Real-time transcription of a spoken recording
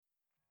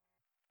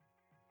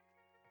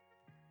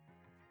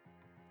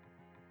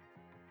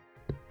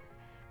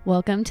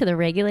Welcome to The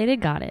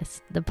Regulated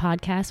Goddess, the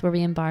podcast where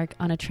we embark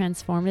on a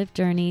transformative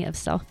journey of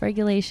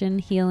self-regulation,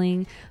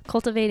 healing,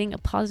 cultivating a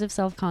positive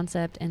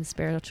self-concept, and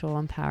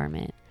spiritual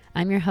empowerment.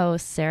 I'm your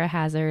host, Sarah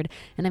Hazard,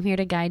 and I'm here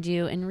to guide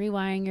you in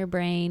rewiring your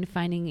brain,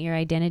 finding your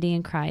identity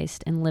in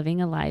Christ, and living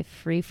a life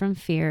free from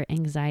fear,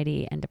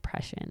 anxiety, and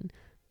depression.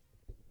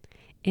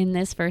 In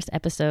this first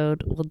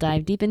episode, we'll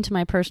dive deep into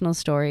my personal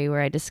story where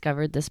I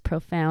discovered this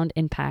profound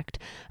impact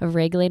of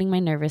regulating my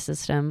nervous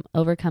system,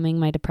 overcoming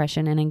my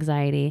depression and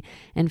anxiety,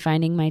 and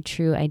finding my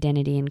true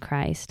identity in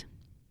Christ.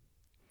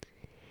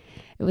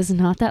 It was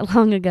not that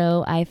long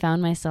ago I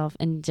found myself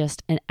in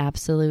just an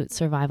absolute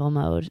survival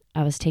mode.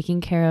 I was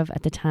taking care of,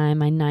 at the time,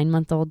 my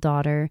 9-month-old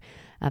daughter,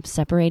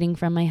 separating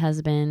from my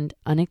husband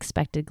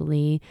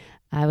unexpectedly.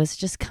 I was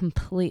just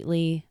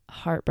completely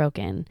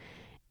heartbroken.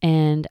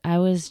 And I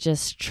was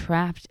just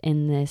trapped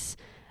in this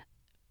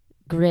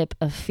grip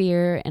of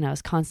fear, and I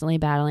was constantly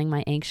battling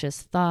my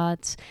anxious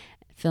thoughts,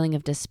 feeling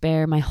of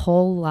despair. My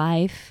whole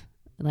life,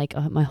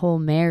 my whole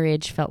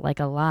marriage felt like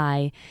a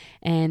lie,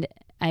 and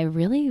I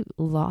really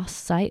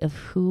lost sight of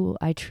who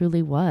I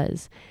truly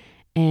was.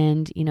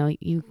 And,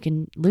 you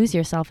can lose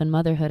yourself in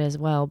motherhood as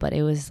well, but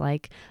it was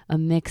like a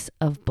mix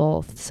of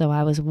both. So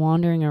I was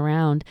wandering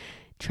around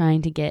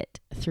trying to get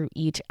through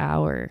each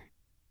hour.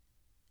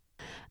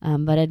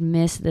 But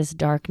amidst this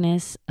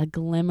darkness, a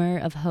glimmer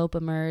of hope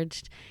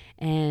emerged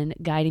and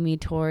guiding me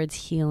towards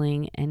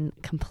healing and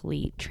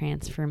complete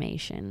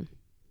transformation.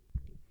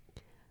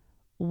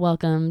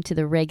 Welcome to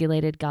The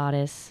Regulated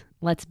Goddess.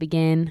 Let's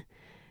begin.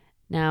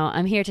 Now,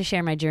 I'm here to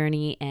share my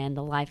journey and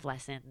the life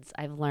lessons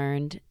I've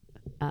learned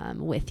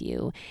with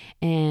you,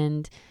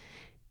 and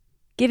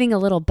giving a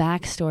little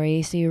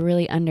backstory so you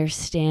really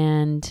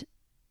understand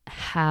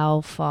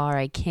how far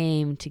I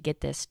came to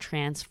get this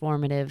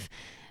transformative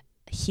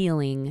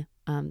healing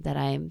that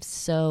I'm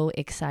so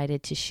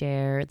excited to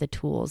share the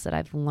tools that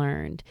I've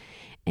learned.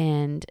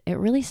 And it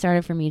really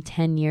started for me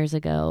 10 years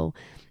ago,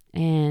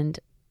 and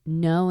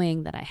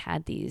knowing that I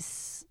had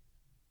these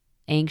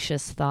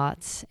anxious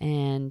thoughts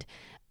and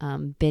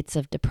bits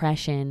of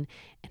depression,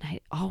 and I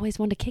always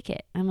wanted to kick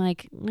it. I'm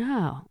like,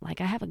 no,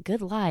 I have a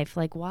good life.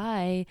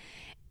 Why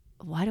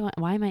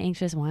am I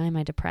anxious? Why am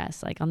I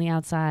depressed? On the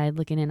outside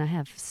looking in, I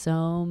have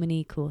so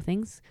many cool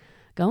things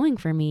going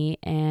for me,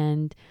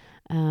 and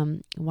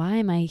why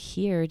am I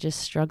here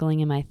just struggling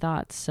in my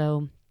thoughts?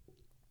 So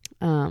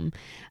I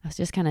was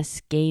just kind of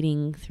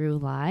skating through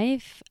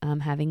life,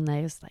 having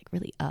those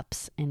really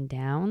ups and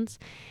downs.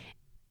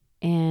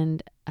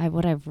 And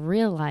what I've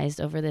realized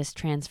over this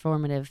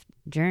transformative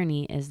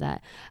journey is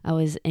that I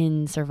was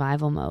in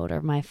survival mode,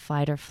 or my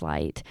fight or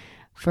flight,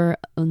 for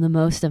the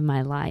most of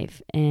my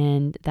life.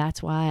 And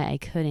that's why I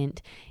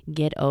couldn't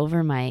get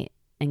over my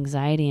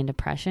anxiety and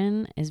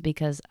depression, is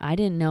because I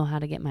didn't know how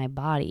to get my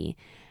body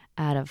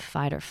out of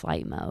fight or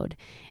flight mode.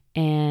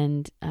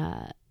 And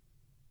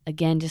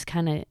again, just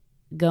kind of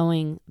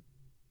going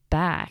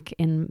back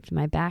in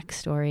my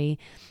backstory,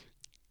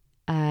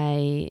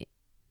 I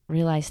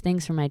realized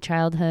things from my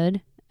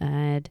childhood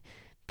had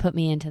put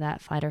me into that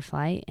fight or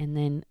flight, and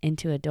then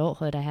into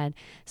adulthood I had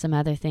some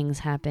other things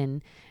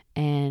happen,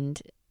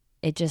 and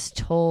it just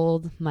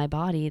told my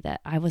body that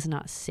I was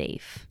not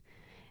safe,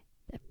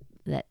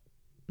 that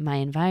my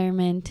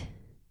environment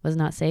was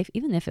not safe.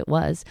 Even if it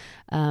was,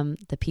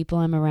 the people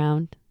I'm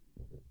around,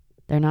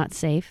 they're not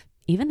safe,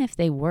 even if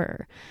they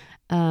were.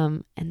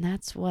 And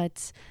that's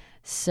what's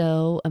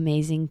so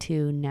amazing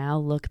to now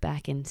look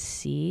back and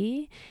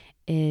see,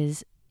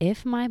 is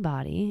if my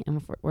body,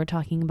 and we're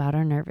talking about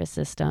our nervous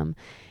system,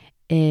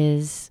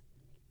 is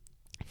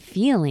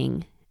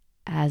feeling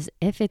as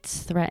if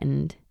it's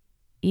threatened,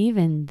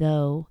 even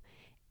though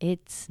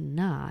it's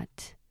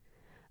not,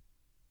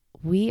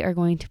 we are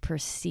going to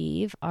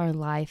perceive our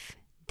life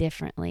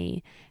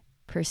differently,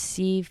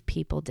 perceive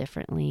people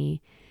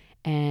differently,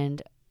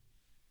 and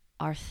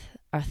our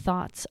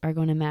thoughts are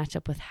going to match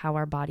up with how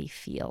our body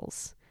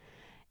feels.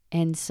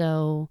 And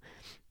so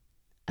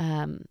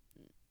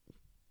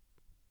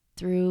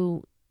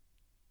through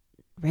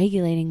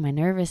regulating my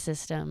nervous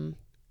system,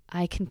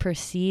 I can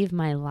perceive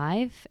my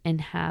life and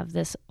have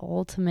this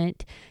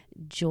ultimate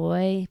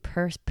joy,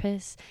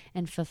 purpose,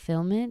 and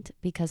fulfillment,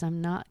 because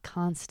I'm not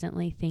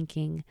constantly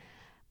thinking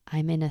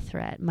I'm in a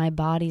threat. My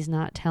body's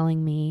not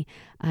telling me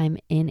I'm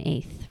in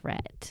a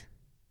threat.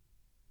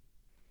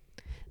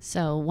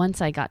 So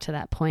once I got to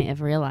that point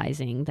of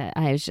realizing that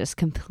I was just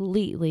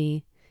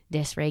completely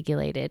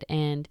dysregulated,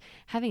 and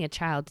having a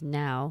child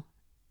now,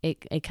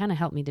 it kind of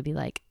helped me to be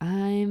like,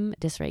 I'm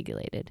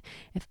dysregulated.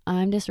 If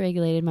I'm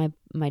dysregulated,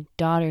 my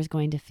daughter's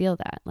going to feel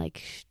that.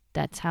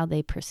 That's how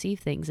they perceive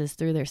things, is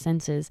through their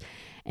senses.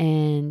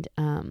 And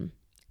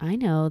I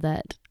know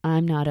that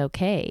I'm not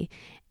okay,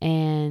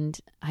 and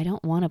I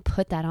don't want to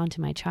put that onto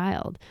my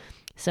child.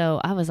 So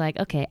I was like,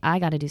 okay, I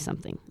got to do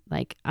something.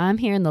 I'm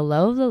here in the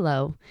low of the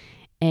low,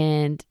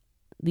 and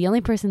the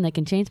only person that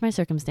can change my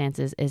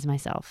circumstances is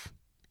myself.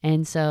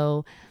 And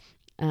so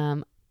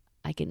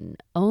I can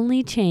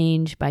only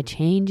change by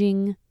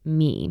changing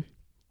me.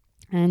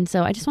 And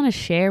so I just want to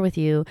share with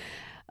you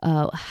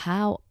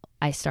how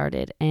I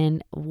started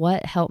and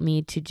what helped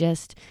me to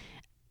just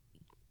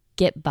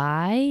get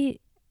by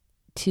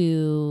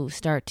to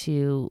start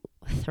to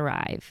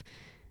thrive.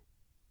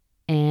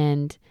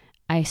 And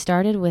I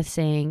started with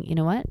saying, you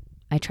know what?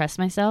 I trust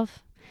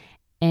myself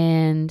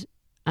and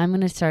I'm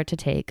going to start to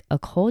take a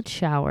cold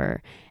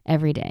shower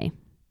every day.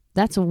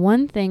 That's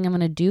one thing I'm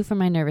going to do for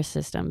my nervous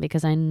system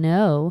because I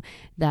know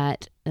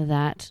that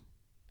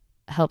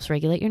helps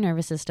regulate your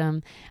nervous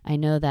system. I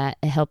know that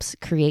it helps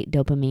create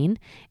dopamine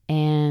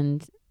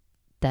and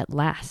that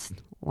lasts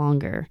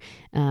longer.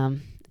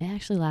 It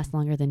actually lasts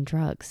longer than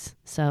drugs.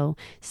 So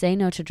say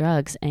no to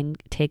drugs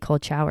and take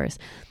cold showers.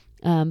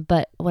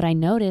 But what I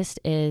noticed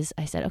is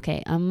I said,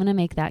 okay, I'm going to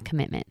make that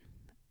commitment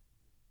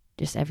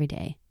just every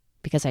day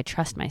because I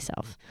trust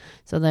myself.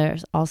 So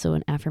there's also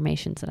an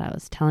affirmations that I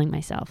was telling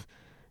myself.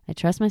 I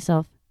trust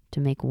myself to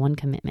make one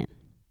commitment,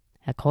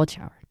 a cold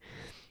shower.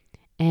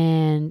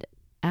 And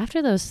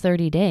after those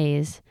 30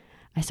 days,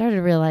 I started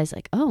to realize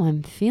like, oh,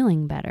 I'm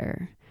feeling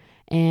better.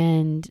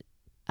 And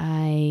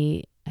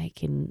I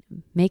can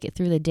make it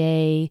through the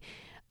day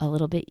a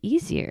little bit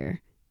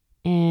easier.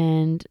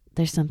 And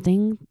there's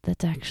something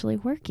that's actually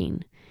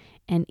working.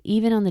 And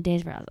even on the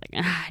days where I was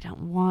like, I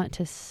don't want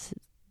to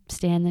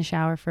stand in the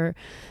shower for,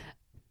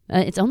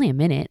 it's only a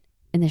minute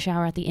in the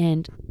shower at the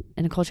end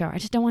in a cold shower. I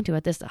just don't want to.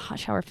 The hot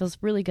shower feels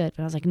really good.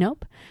 But I was like,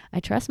 nope, I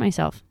trust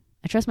myself.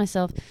 I trust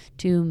myself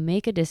to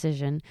make a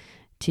decision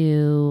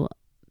to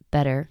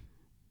better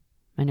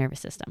my nervous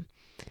system.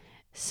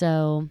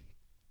 So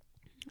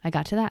I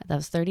got to that. That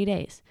was 30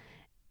 days.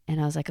 And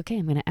I was like, okay,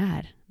 I'm going to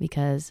add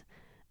because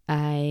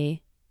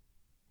I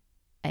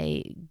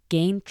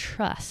gained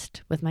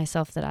trust with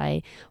myself that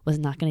I was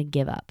not going to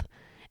give up.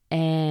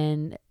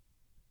 And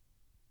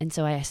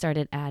so I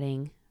started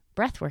adding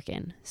breath work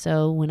in.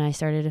 So when I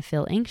started to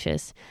feel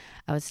anxious,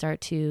 I would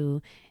start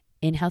to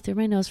inhale through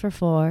my nose for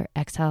 4,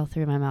 exhale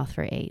through my mouth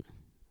for 8.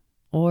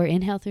 Or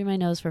inhale through my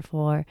nose for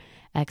 4,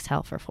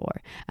 exhale for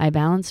 4. I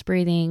balance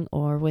breathing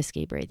or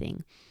whiskey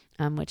breathing,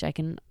 which I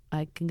can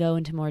go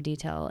into more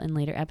detail in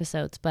later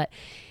episodes. But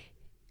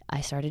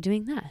I started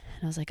doing that.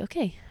 And I was like,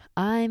 okay,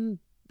 I'm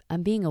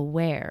being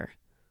aware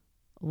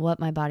what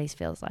my body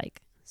feels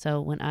like. So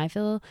when I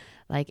feel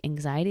like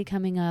anxiety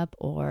coming up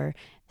or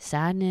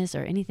sadness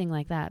or anything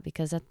like that,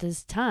 because at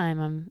this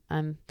time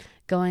I'm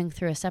going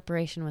through a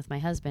separation with my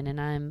husband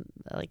and I'm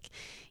like,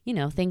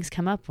 things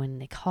come up when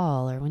they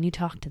call or when you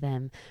talk to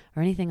them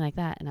or anything like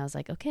that. And I was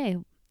like, okay,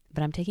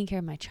 but I'm taking care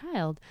of my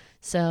child.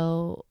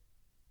 So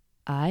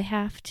I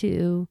have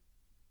to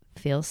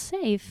feel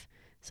safe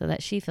so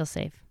that she feels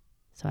safe.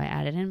 So I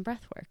added in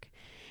breath work.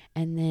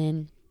 And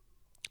then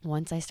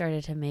once I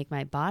started to make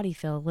my body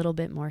feel a little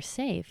bit more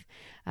safe,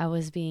 I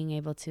was being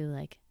able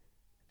to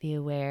be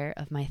aware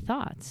of my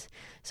thoughts.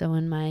 So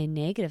when my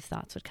negative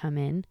thoughts would come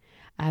in,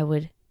 I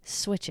would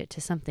switch it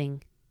to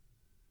something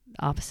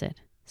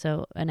opposite.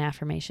 So an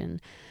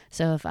affirmation.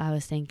 So if I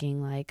was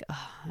thinking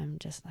I'm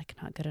just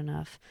not good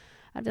enough,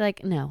 I'd be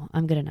like, no,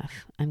 I'm good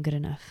enough. I'm good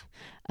enough.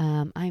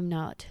 I'm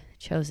not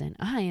chosen.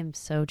 I am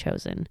so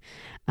chosen.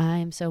 I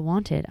am so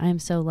wanted. I am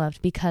so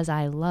loved because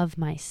I love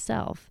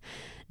myself.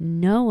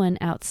 No one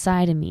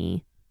outside of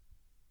me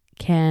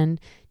can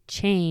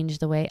change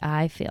the way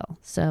I feel.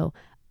 So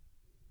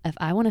if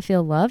I want to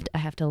feel loved, I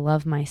have to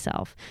love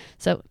myself.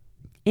 So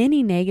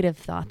any negative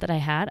thought that I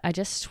had, I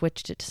just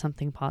switched it to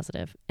something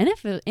positive. And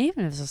even if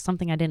it was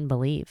something I didn't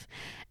believe.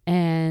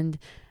 And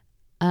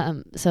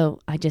so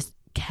I just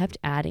kept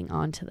adding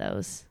on to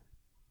those.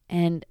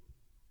 And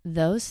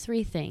those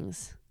 3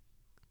 things,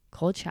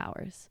 cold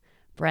showers,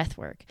 breath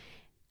work,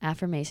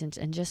 affirmations,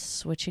 and just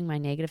switching my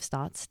negative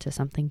thoughts to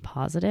something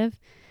positive,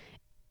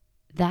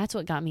 that's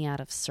what got me out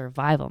of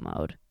survival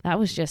mode. That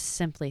was just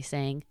simply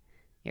saying,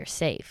 you're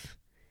safe.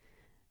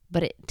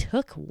 But it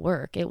took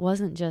work. It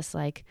wasn't just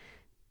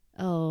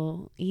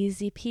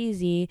easy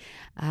peasy.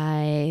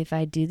 If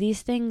I do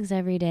these things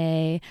every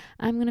day,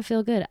 I'm going to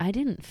feel good. I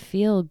didn't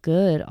feel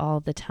good all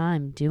the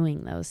time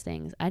doing those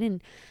things. I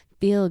didn't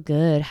feel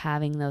good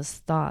having those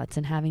thoughts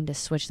and having to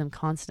switch them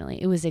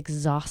constantly. It was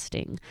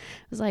exhausting.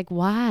 I was like,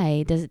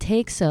 why does it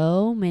take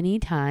so many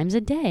times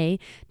a day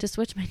to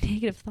switch my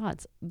negative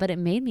thoughts? But it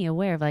made me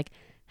aware of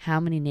how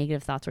many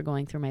negative thoughts were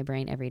going through my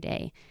brain every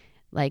day.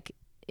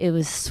 It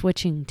was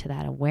switching to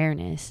that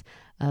awareness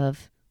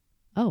of,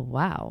 oh,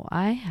 wow,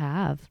 I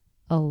have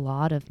a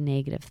lot of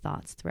negative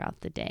thoughts throughout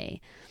the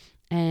day.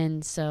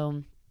 And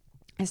so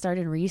I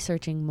started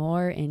researching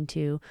more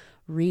into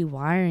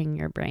rewiring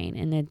your brain.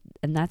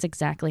 And that's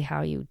exactly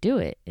how you do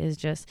it, is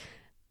just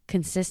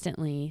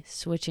consistently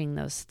switching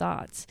those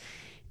thoughts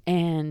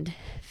and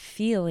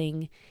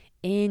feeling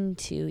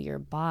into your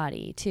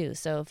body too.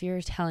 So if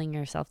you're telling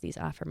yourself these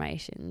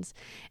affirmations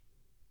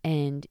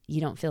and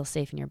you don't feel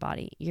safe in your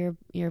body,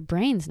 your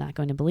brain's not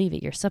going to believe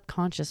it. Your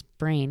subconscious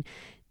brain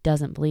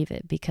doesn't believe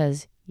it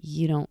because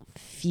you don't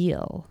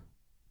feel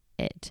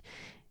it.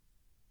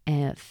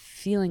 And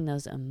feeling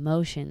those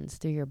emotions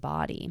through your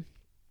body.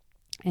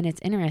 And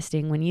it's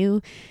interesting when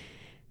you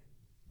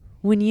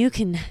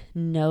can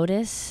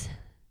notice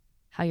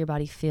how your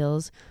body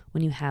feels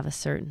when you have a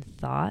certain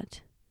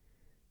thought,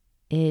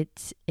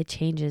 it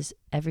changes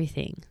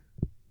everything.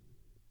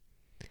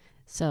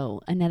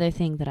 So another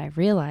thing that I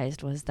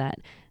realized was that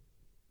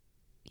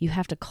you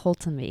have to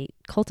cultivate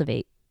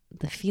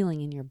the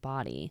feeling in your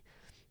body.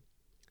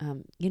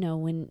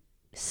 When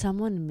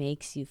someone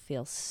makes you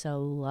feel so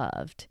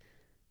loved,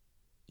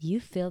 you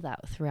feel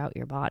that throughout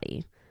your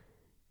body.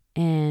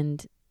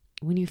 And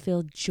when you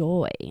feel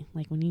joy,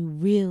 like when you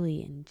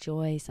really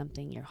enjoy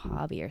something, your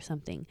hobby or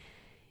something,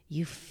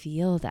 you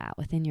feel that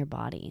within your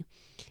body.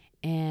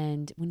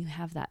 And when you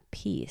have that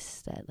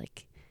peace that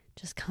like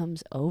just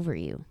comes over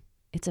you,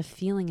 it's a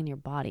feeling in your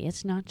body.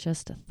 It's not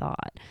just a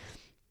thought.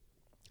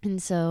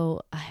 And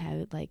so I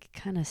had like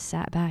kind of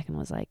sat back and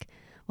was like,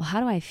 well, how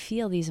do I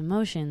feel these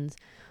emotions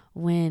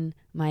when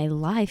my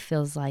life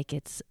feels like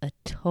it's a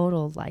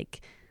total like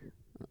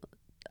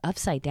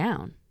upside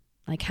down?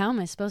 Like, how am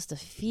I supposed to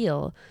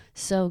feel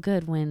so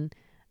good when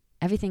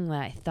everything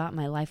that I thought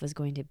my life was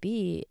going to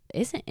be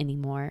isn't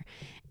anymore?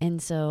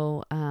 And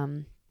so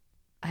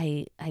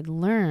I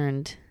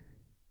learned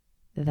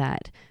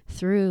that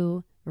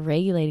through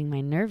regulating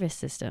my nervous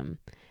system,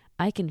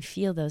 I can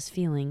feel those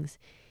feelings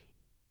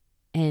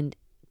and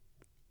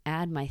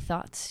add my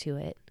thoughts to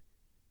it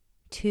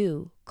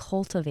to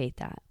cultivate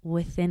that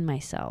within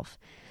myself.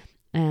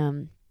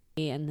 And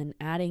then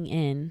adding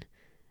in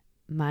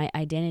my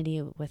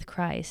identity with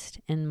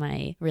Christ and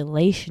my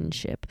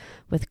relationship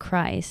with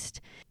Christ,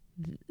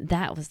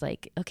 that was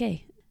like,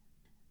 okay,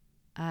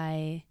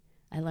 I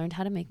learned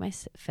how to make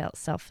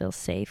myself feel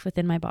safe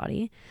within my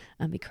body,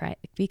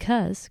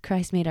 because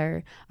Christ made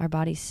our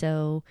bodies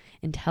so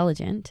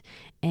intelligent.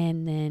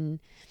 And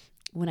then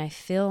when I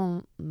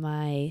fill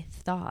my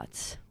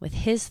thoughts with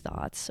his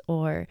thoughts,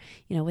 or,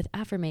 with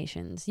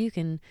affirmations, you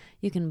can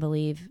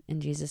believe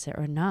in Jesus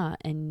or not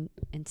and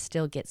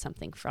still get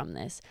something from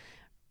this.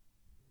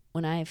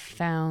 When I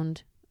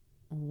found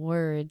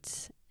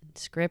words and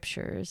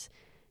scriptures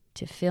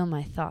to fill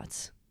my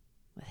thoughts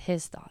with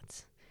his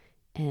thoughts,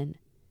 and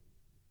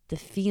the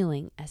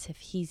feeling as if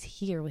he's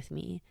here with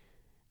me,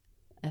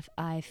 if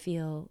I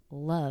feel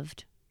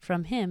loved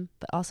from him,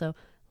 but also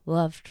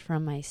loved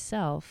from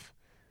myself,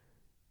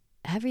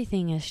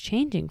 everything is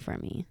changing for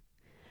me.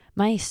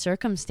 My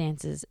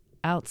circumstances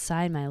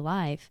outside my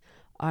life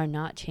are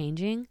not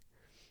changing,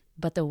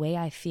 but the way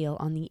I feel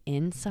on the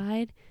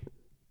inside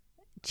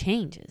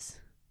changes.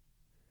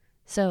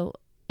 So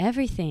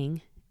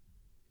everything,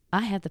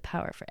 I have the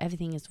power for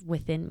everything is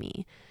within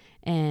me.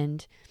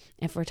 And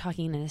if we're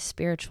talking in a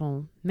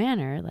spiritual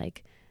manner,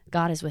 like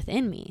God is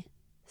within me.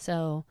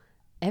 So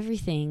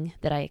everything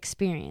that I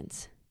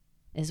experience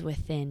is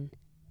within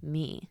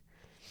me.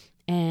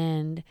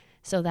 And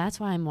so that's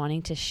why I'm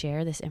wanting to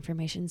share this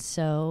information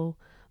so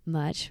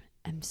much.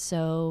 I'm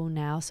so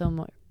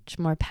much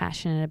more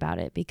passionate about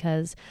it,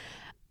 because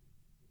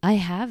I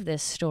have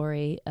this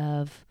story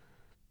of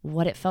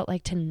what it felt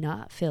like to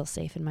not feel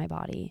safe in my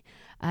body.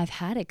 I've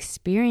had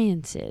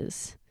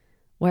experiences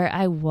where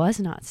I was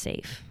not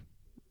safe.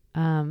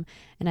 And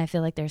I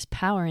feel like there's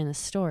power in the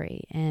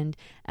story. And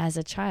as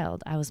a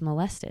child, I was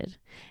molested.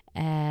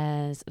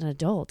 As an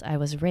adult, I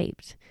was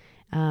raped.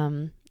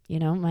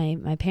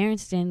 My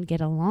parents didn't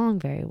get along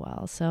very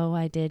well. So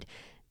I did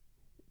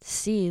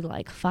see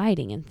like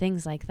fighting and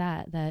things like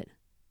that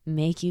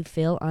make you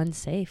feel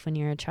unsafe when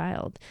you're a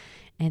child.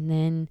 And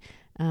then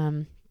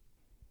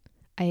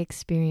I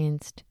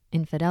experienced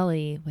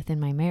infidelity within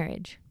my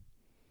marriage.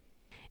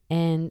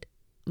 And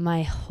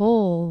my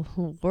whole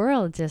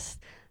world just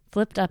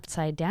flipped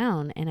upside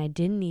down, and I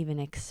didn't even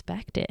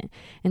expect it.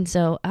 And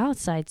so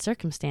outside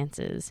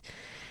circumstances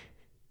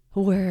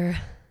were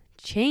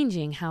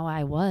changing how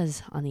I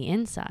was on the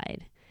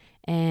inside.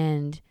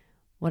 And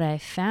what I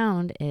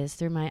found is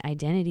through my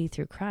identity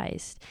through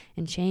Christ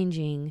and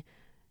changing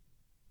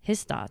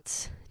his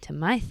thoughts to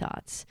my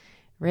thoughts,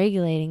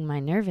 regulating my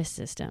nervous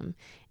system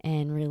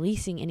and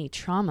releasing any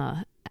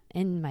trauma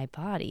in my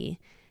body,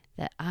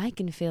 that I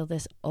can feel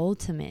this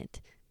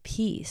ultimate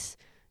peace,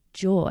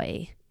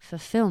 joy,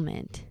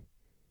 fulfillment.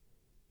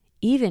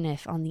 Even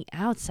if on the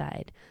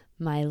outside,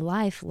 my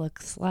life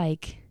looks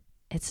like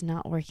it's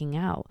not working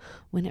out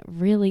when it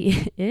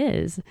really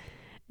is.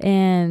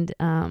 And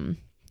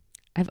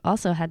I've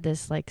also had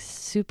this like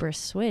super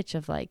switch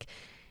of like,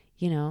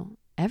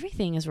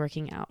 everything is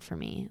working out for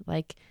me.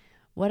 Like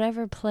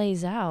whatever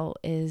plays out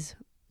is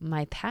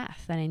my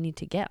path that I need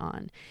to get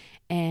on.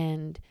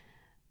 And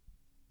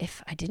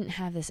if I didn't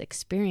have this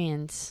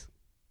experience,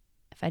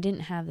 if I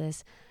didn't have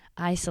this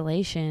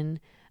isolation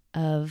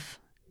of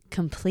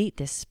complete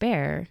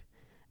despair,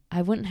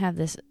 I wouldn't have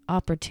this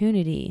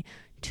opportunity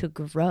to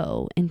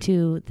grow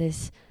into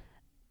this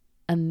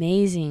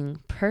amazing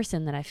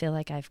person that I feel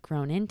like I've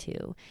grown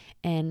into,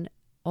 and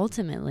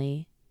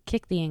ultimately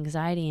kick the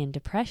anxiety and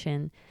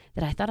depression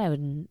that I thought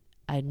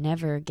I'd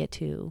never get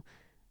to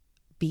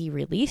be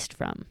released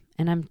from.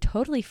 And I'm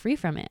totally free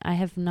from it. I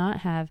have not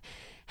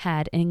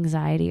had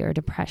anxiety or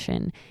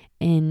depression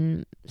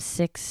in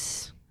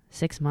six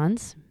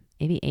months,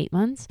 maybe 8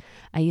 months.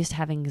 I used to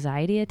have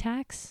anxiety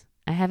attacks.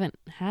 I haven't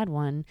had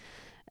one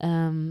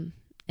in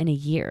a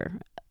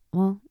year.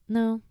 Well,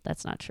 no,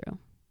 that's not true.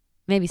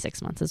 Maybe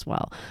 6 months as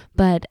well.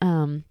 But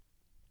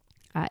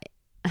I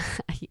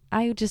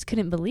I just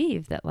couldn't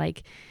believe that,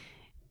 like,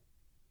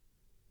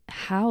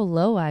 how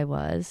low I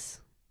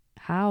was,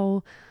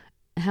 how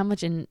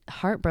much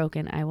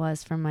heartbroken I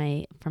was from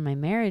my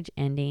marriage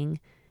ending,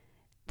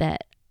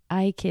 that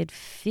I could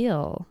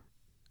feel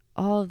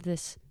all of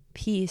this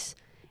peace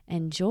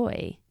and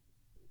joy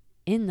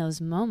in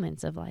those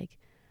moments of, like,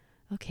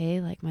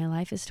 okay, like, my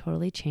life is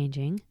totally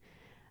changing,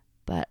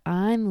 but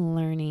I'm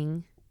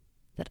learning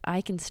that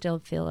I can still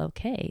feel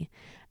okay.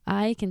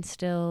 I can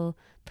still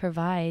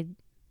provide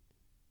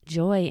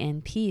joy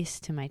and peace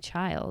to my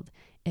child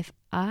if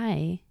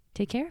I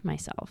take care of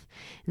myself.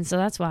 And so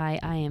that's why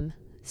I am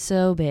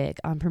so big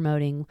on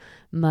promoting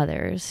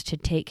mothers to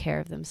take care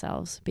of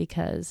themselves,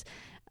 because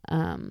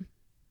our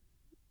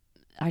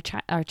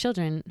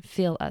children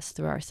feel us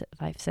through our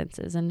 5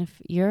 senses. And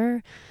if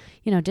you're,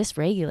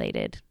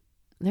 dysregulated,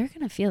 they're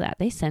going to feel that.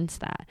 They sense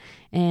that.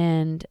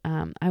 And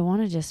I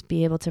want to just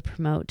be able to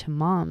promote to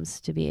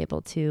moms to be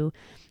able to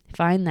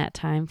find that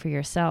time for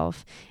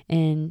yourself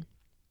and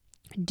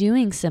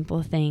doing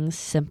simple things,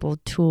 simple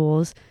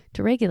tools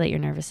to regulate your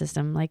nervous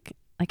system. Like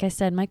I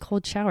said, my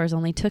cold showers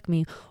only took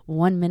me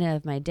 1 minute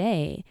of my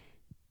day,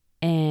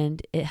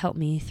 and it helped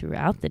me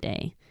throughout the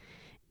day.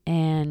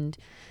 And,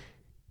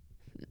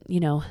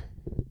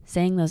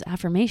 saying those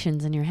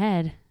affirmations in your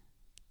head,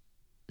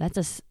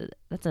 that's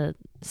a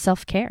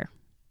self-care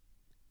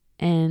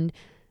and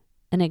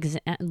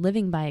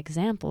living by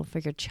example for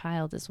your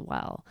child as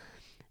well.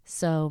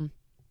 So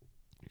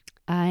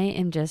I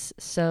am just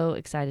so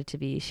excited to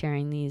be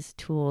sharing these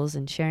tools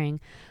and sharing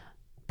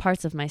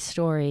parts of my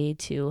story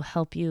to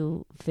help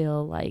you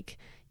feel like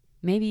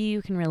maybe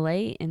you can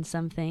relate in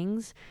some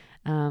things.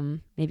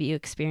 Maybe you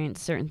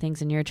experienced certain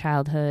things in your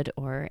childhood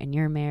or in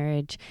your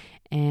marriage,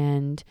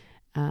 and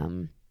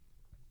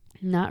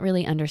not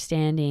really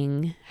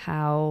understanding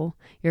how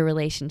your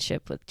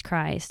relationship with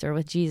Christ or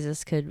with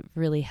Jesus could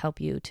really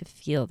help you to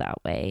feel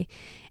that way.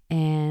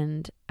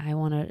 And I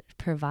want to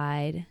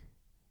provide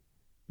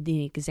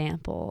the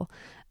example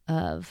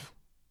of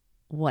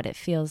what it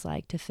feels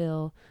like to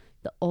feel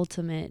the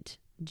ultimate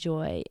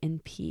joy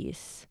and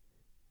peace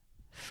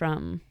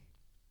from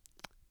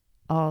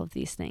all of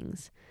these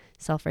things: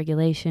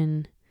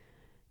 self-regulation,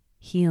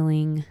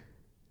 healing,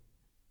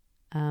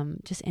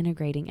 just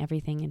integrating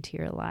everything into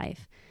your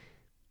life.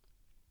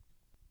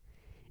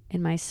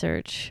 In my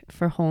search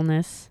for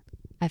wholeness,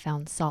 I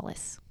found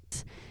solace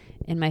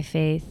in my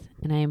faith,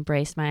 and I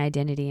embraced my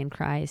identity in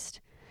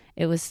Christ.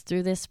 It was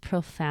through this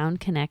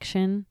profound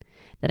connection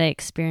that I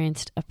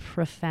experienced a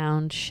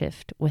profound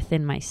shift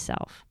within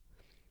myself.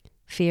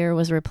 Fear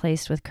was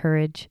replaced with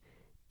courage,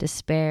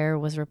 despair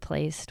was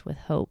replaced with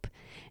hope,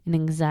 and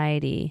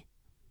anxiety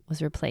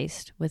was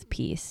replaced with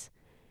peace.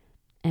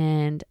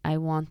 And I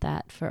want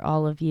that for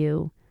all of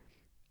you.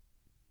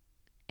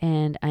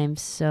 And I'm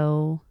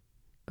so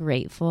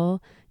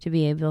grateful to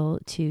be able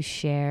to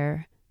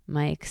share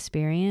my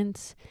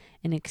experience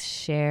and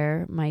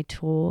share my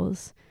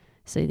tools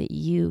so that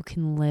you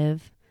can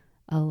live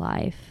a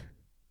life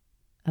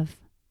of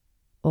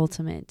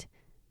ultimate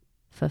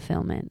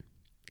fulfillment.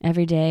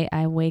 Every day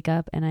I wake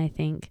up and I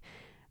think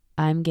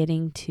I'm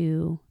getting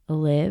to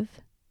live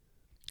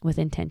with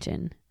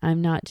intention.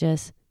 I'm not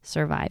just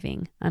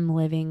surviving. I'm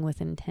living with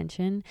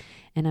intention,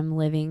 and I'm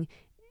living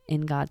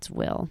in God's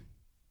will.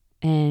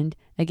 And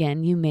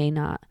again, you may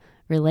not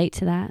relate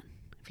to that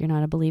if you're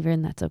not a believer,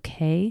 and that's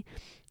okay.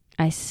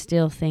 I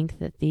still think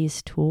that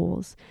these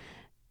tools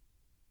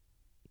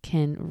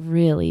can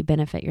really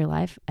benefit your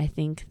life. I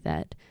think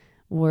that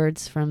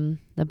words from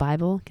the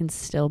Bible can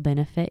still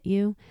benefit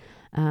you.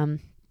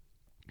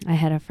 I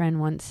had a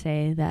friend once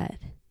say that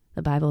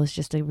the Bible is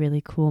just a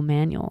really cool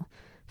manual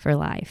for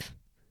life.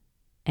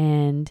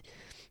 And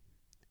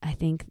I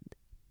think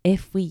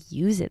if we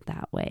use it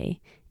that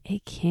way,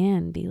 it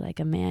can be like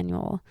a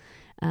manual.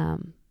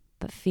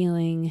 But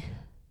feeling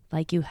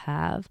like you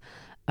have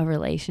a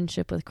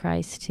relationship with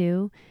Christ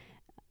too,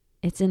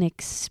 it's an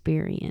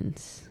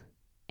experience.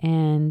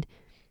 And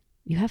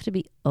you have to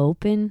be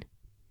open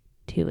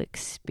to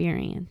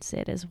experience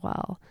it as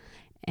well.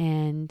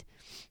 And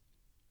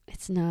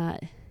it's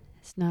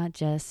not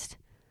just,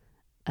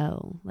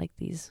 oh, like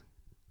these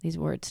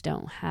words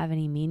don't have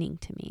any meaning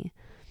to me.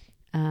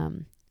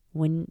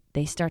 When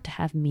they start to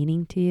have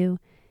meaning to you,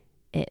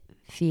 it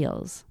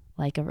feels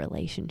like a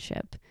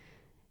relationship.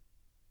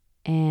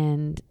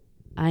 And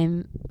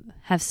I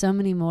have so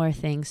many more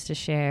things to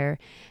share,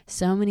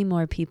 so many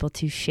more people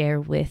to share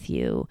with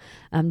you.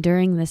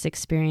 During this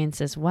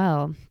experience as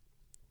well,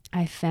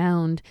 I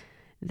found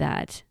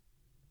that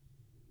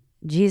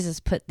Jesus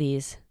put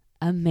these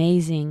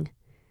amazing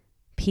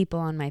people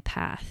on my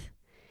path.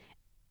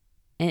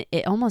 And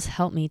it almost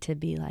helped me to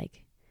be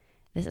like,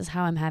 this is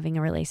how I'm having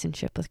a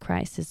relationship with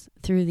Christ, is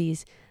through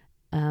these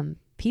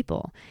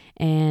people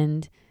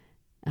and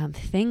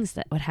things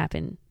that would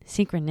happen,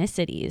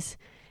 synchronicities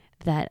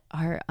that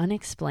are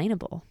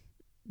unexplainable,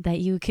 that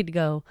you could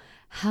go,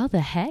 how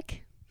the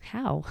heck?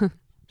 How?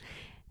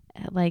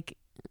 like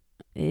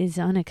is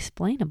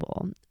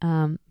unexplainable.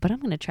 But I'm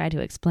going to try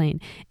to explain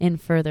in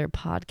further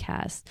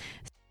podcasts.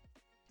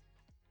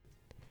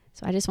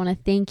 So I just want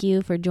to thank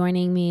you for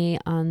joining me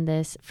on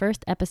this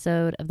first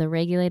episode of The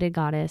Regulated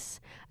Goddess.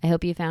 I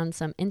hope you found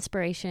some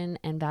inspiration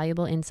and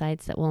valuable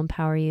insights that will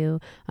empower you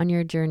on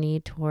your journey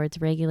towards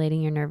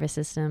regulating your nervous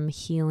system,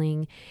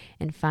 healing,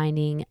 and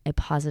finding a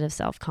positive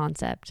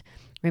self-concept.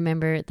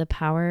 Remember, the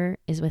power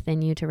is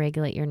within you to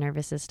regulate your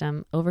nervous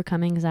system,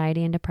 overcome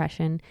anxiety and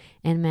depression,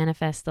 and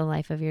manifest the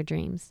life of your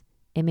dreams.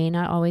 It may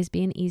not always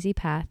be an easy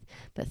path,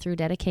 but through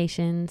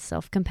dedication,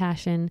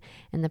 self-compassion,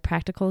 and the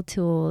practical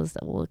tools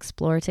that we'll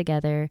explore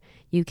together,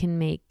 you can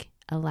make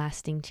a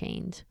lasting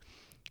change.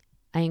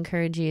 I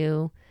encourage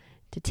you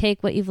to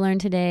take what you've learned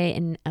today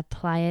and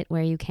apply it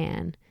where you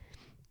can.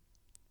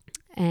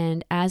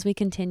 And as we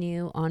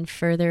continue on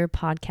further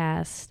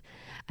podcasts,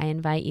 I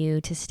invite you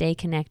to stay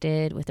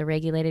connected with the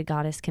Regulated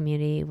Goddess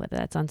community, whether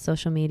that's on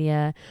social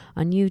media,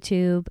 on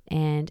YouTube,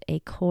 and a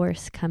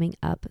course coming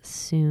up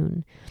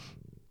soon.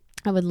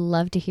 I would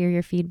love to hear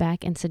your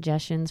feedback and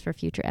suggestions for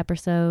future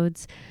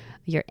episodes.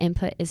 Your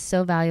input is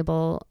so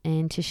valuable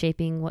into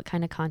shaping what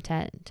kind of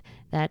content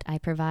that I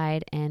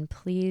provide, and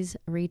please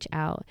reach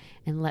out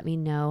and let me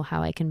know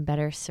how I can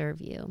better serve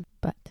you.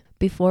 But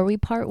before we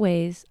part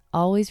ways,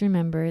 always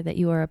remember that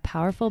you are a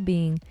powerful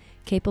being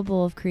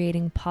capable of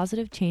creating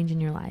positive change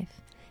in your life.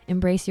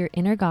 Embrace your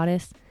inner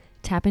goddess,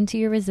 tap into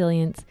your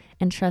resilience,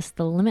 and trust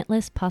the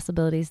limitless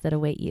possibilities that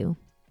await you.